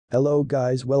Hello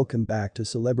guys, welcome back to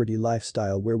Celebrity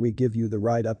Lifestyle, where we give you the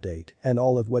right update and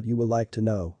all of what you will like to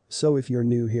know. So if you're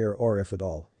new here, or if at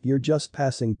all, you're just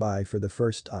passing by for the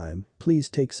first time, please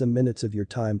take some minutes of your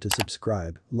time to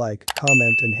subscribe, like,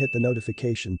 comment and hit the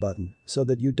notification button so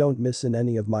that you don't miss in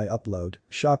any of my upload.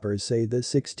 Shoppers say this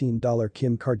 $16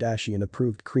 Kim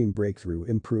Kardashian-approved cream breakthrough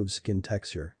improves skin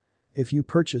texture. If you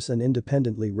purchase an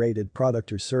independently rated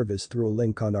product or service through a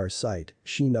link on our site,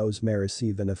 she knows may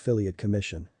receive an affiliate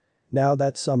commission. Now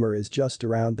that summer is just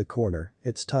around the corner,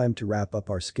 it's time to wrap up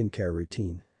our skincare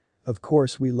routine. Of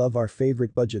course, we love our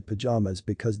favorite budget pajamas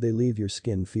because they leave your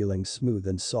skin feeling smooth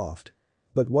and soft.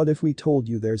 But what if we told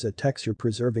you there's a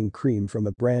texture-preserving cream from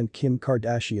a brand Kim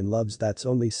Kardashian loves that's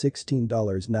only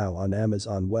 $16 now on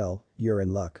Amazon? Well, you're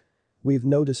in luck. We've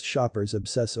noticed shoppers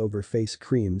obsess over face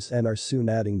creams and are soon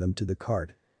adding them to the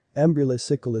cart.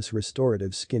 Embryoliciculus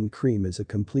Restorative Skin Cream is a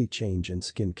complete change in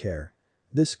skincare.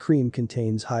 This cream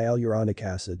contains hyaluronic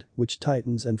acid, which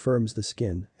tightens and firms the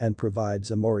skin and provides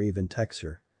a more even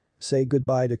texture. Say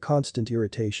goodbye to constant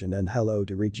irritation and hello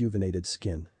to rejuvenated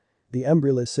skin. The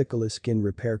Embryoliciculus Skin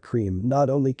Repair Cream not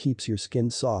only keeps your skin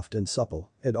soft and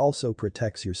supple, it also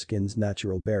protects your skin's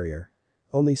natural barrier.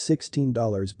 Only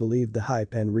 $16. Believe the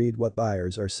hype and read what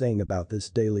buyers are saying about this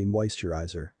daily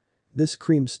moisturizer. This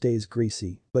cream stays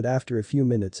greasy, but after a few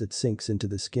minutes it sinks into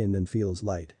the skin and feels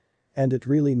light. And it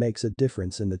really makes a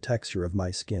difference in the texture of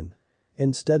my skin.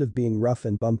 Instead of being rough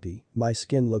and bumpy, my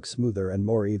skin looks smoother and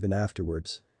more even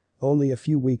afterwards. Only a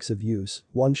few weeks of use,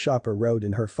 one shopper wrote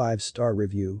in her 5-star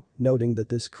review, noting that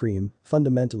this cream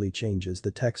fundamentally changes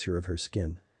the texture of her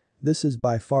skin. "This is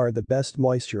by far the best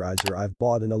moisturizer I've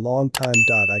bought in a long time.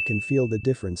 I can feel the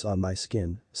difference on my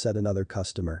skin," said another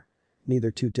customer. "Neither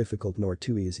too difficult nor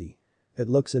too easy. It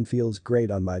looks and feels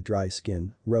great on my dry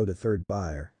skin," wrote a third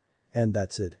buyer. And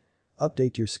that's it.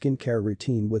 Update your skincare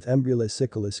routine with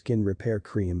Embryoliciculus Skin Repair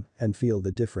Cream and feel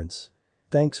the difference.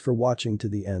 Thanks for watching to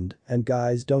the end, and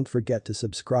guys, don't forget to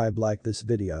subscribe, like this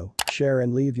video, share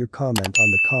and leave your comment on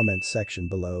the comments section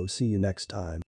below. See you next time.